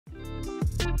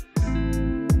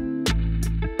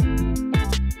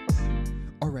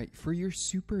for your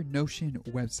Super Notion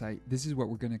website, this is what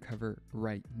we're going to cover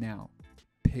right now.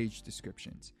 Page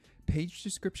descriptions. Page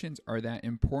descriptions are that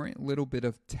important little bit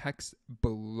of text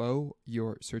below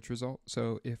your search result.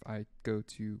 So if I go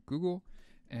to Google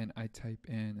and I type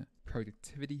in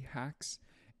productivity hacks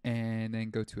and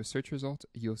then go to a search result,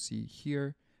 you'll see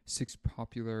here 6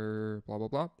 popular blah, blah,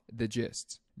 blah, the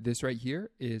gist. This right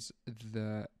here is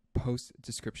the post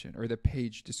description or the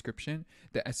page description,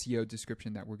 the SEO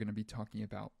description that we're going to be talking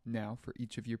about now for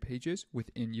each of your pages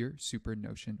within your Super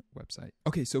Notion website.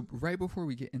 Okay, so right before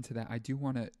we get into that, I do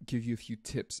want to give you a few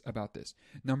tips about this.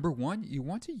 Number one, you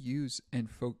want to use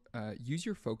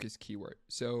your focus keyword.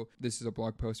 So this is a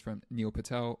blog post from Neil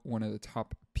Patel, one of the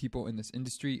top people in this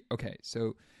industry. Okay,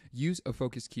 so use a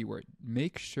focus keyword.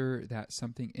 Make sure that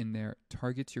something in there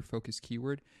targets your focus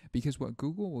keyword, because what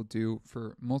Google will do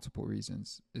for multiple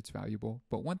reasons, it's valuable,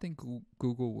 but one thing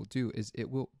Google will do is it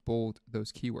will bold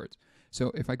those keywords.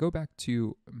 So if I go back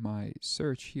to my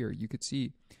search here, you could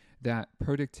see that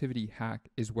productivity hack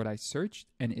is what I searched,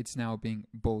 and it's now being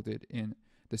bolded in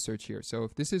the search here. So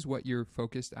if this is what you're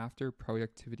focused after,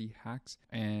 productivity hacks,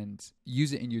 and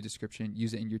use it in your description,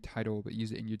 use it in your title, but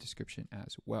use it in your description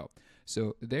as well.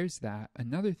 So there's that.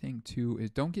 Another thing too is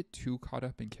don't get too caught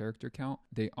up in character count.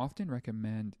 They often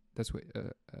recommend, that's what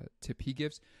a tip he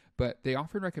gives, but they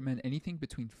often recommend anything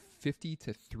between 50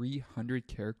 to 300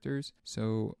 characters.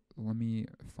 So let me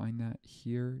find that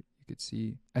here. You could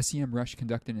see SEMrush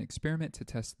conducted an experiment to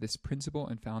test this principle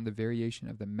and found the variation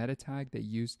of the meta tag they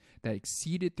used that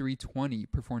exceeded 320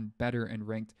 performed better and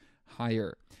ranked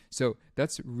higher. So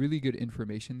that's really good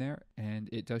information there, and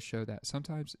it does show that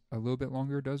sometimes a little bit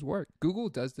longer does work. Google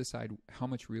does decide how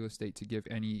much real estate to give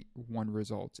any one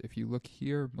result. If you look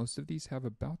here, most of these have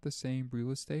about the same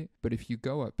real estate, but if you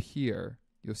go up here,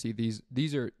 you'll see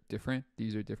these are different.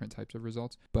 These are different types of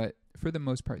results, but for the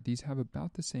most part, these have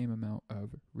about the same amount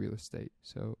of real estate.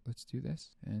 So let's do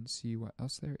this and see what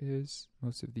else there is.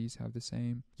 Most of these have the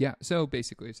same. Yeah, so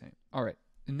basically the same. All right.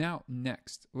 Now,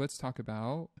 next, let's talk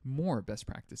about more best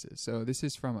practices. So this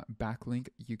is from Backlink.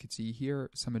 You could see here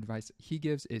some advice he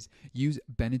gives is use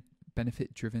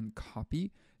benefit-driven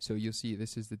copy. So you'll see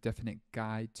this is the definite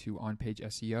guide to on-page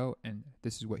SEO, and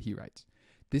this is what he writes.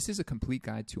 This is a complete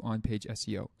guide to on-page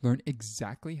SEO. Learn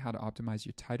exactly how to optimize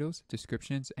your titles,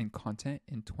 descriptions, and content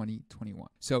in 2021.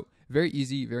 So very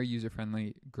easy, very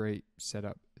user-friendly, great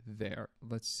setup there.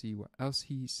 Let's see what else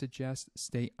he suggests.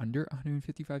 Stay under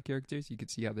 155 characters. You can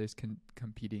see how there's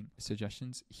competing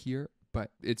suggestions here, but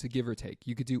it's a give or take.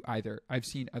 You could do either. I've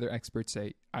seen other experts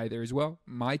say either as well.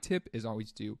 My tip is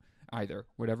always do either,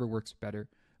 whatever works better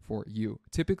for you.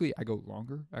 Typically, I go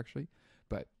longer, actually,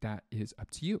 but that is up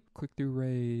to you. Click-through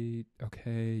rate,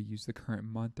 okay, use the current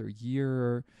month or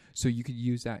year. So you could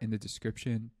use that in the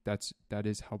description. That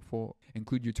is helpful.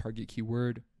 Include your target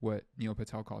keyword, what Neil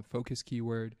Patel called focus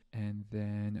keyword, and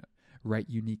then write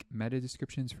unique meta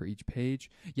descriptions for each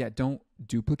page. Yeah, don't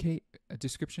duplicate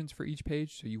descriptions for each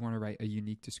page. So you want to write a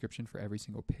unique description for every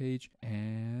single page.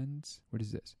 And what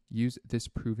is this? Use this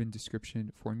proven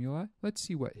description formula. Let's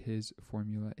see what his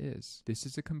formula is. This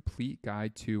is a complete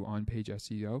guide to on-page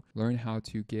SEO. Learn how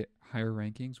to get higher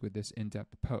rankings with this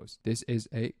in-depth post. This is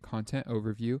a content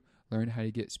overview. Learn how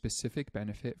to get specific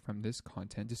benefit from this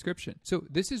content description. So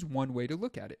this is one way to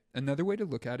look at it. Another way to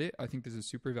look at it, I think this is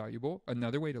super valuable.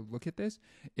 Another way to look at this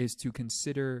is to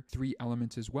consider 3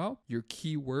 elements as well. Your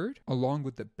keyword along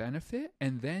with the benefit,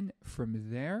 and then from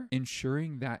there,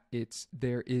 ensuring that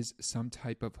there is some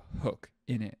type of hook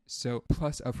in it. So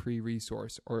plus a free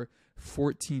resource or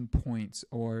 14 points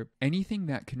or anything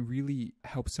that can really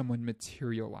help someone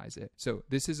materialize it. So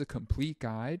this is a complete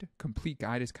guide. Complete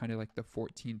guide is kind of like the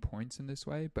 14 points in this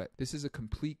way, but this is a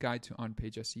complete guide to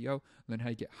on-page SEO. Learn how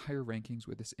to get higher rankings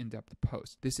with this in-depth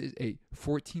post. This is a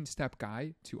 14-step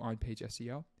guide to on-page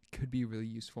SEO. Could be really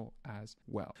useful as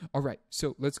well. All right,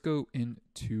 so let's go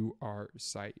into our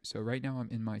site. So right now I'm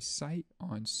in my site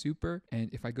on Super,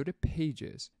 and if I go to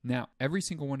pages, now every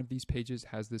single one of these pages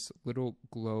has this little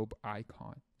globe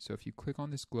icon. So if you click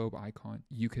on this globe icon,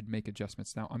 you could make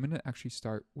adjustments. Now I'm going to actually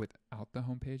start without the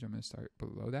homepage. I'm going to start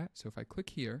below that. So if I click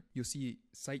here, you'll see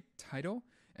site title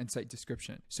and site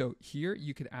description. So here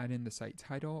you could add in the site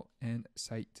title and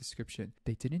site description.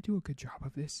 They didn't do a good job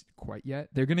of this quite yet.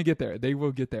 They're going to get there. They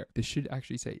will get there. This should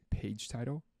actually say page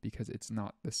title because it's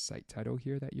not the site title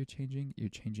here that you're changing. You're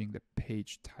changing the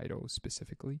page title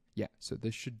specifically. Yeah, so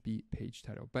this should be page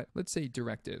title. But let's say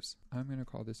directives. I'm going to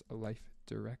call this a life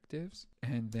directives.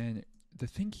 And then the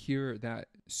thing here that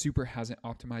Super hasn't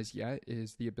optimized yet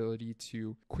is the ability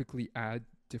to quickly add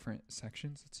different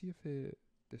sections. Let's see if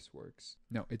this works.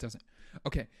 No, it doesn't.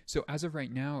 Okay, so as of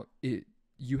right now,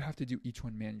 you have to do each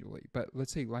one manually. But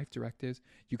let's say life directives,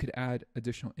 you could add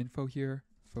additional info here,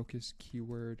 focus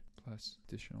keyword plus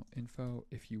additional info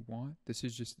if you want. This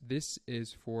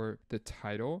is for the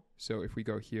title. So if we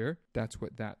go here, that's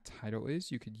what that title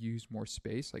is. You could use more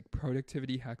space, like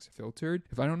productivity hacks filtered.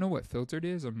 If I don't know what filtered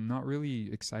is, I'm not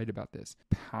really excited about this.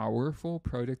 Powerful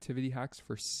productivity hacks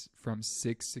from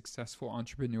 6 successful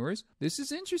entrepreneurs. This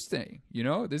is interesting. You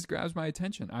know, this grabs my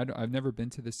attention. I've never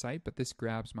been to the site, but this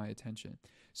grabs my attention.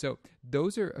 So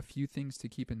those are a few things to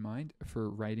keep in mind for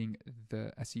writing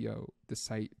the SEO, the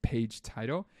site page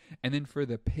title. And then for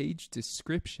the page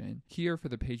description, here for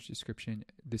the page description,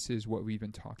 this is what we've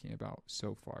been talking about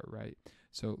so far, right?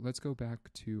 So let's go back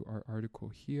to our article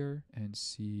here and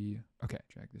see. Okay,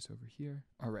 drag this over here.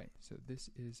 All right, so this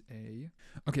is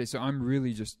okay, so I'm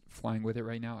really just flying with it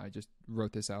right now. I just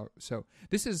wrote this out. So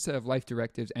this is a set of life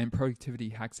directives and productivity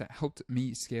hacks that helped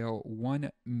me scale $1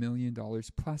 million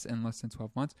plus in less than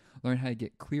 12 months. Learn how to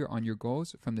get clear on your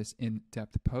goals from this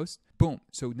in-depth post. Boom.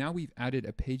 So now we've added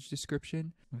a page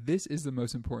description. This is the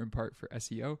most important part for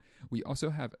SEO. We also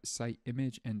have site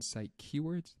image and site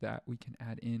keywords that we can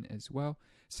add in as well.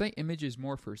 Site image is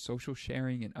more for social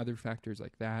sharing and other factors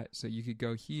like that. So you could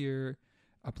go here,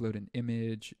 upload an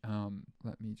image.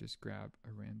 Let me just grab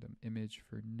a random image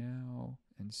for now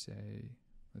and say,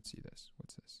 let's see this.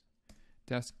 What's this?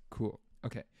 Desk. Cool.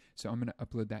 Okay. So I'm going to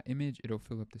upload that image. It'll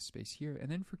fill up the space here.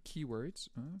 And then for keywords,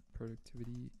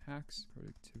 productivity hacks,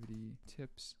 productivity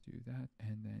tips, do that.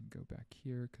 And then go back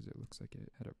here because it looks like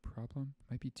it had a problem.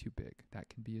 Might be too big. That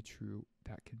can be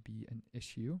that can be an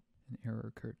issue. An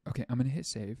error occurred. Okay, I'm going to hit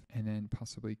save and then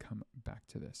possibly come back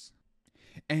to this.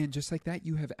 And just like that,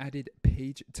 you have added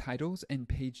page titles and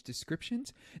page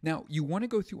descriptions. Now, you want to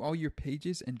go through all your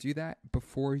pages and do that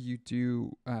before you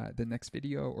do the next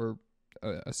video or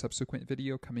a subsequent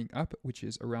video coming up, which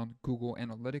is around Google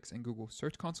Analytics and Google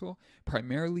Search Console,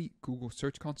 primarily Google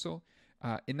Search Console.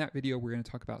 In that video, we're going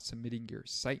to talk about submitting your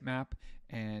sitemap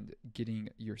and getting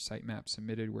your sitemap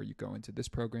submitted, where you go into this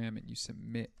program and you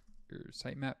submit your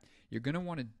sitemap. You're going to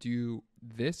want to do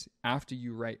this after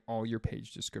you write all your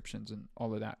page descriptions and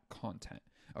all of that content.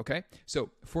 Okay, so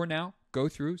for now, go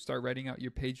through, start writing out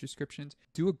your page descriptions.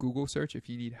 Do a Google search if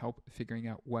you need help figuring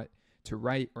out what to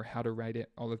write or how to write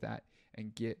it, all of that,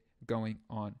 and get going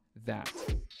on that.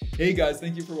 Hey guys,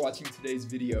 thank you for watching today's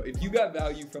video. If you got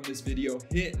value from this video,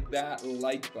 hit that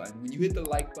like button. When you hit the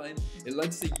like button, it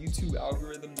lets the YouTube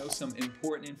algorithm know some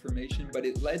important information, but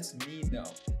it lets me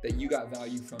know that you got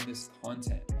value from this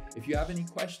content. If you have any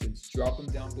questions, drop them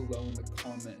down below in the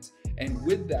comments. And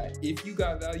with that, if you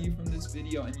got value from this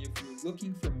video and if you're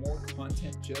looking for more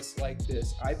content just like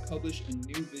this, I publish a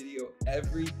new video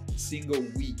every single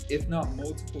week, if not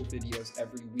multiple videos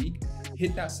every week.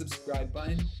 Hit that subscribe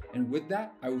button. And with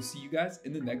that, I will see you guys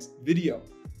in the next video.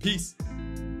 Peace.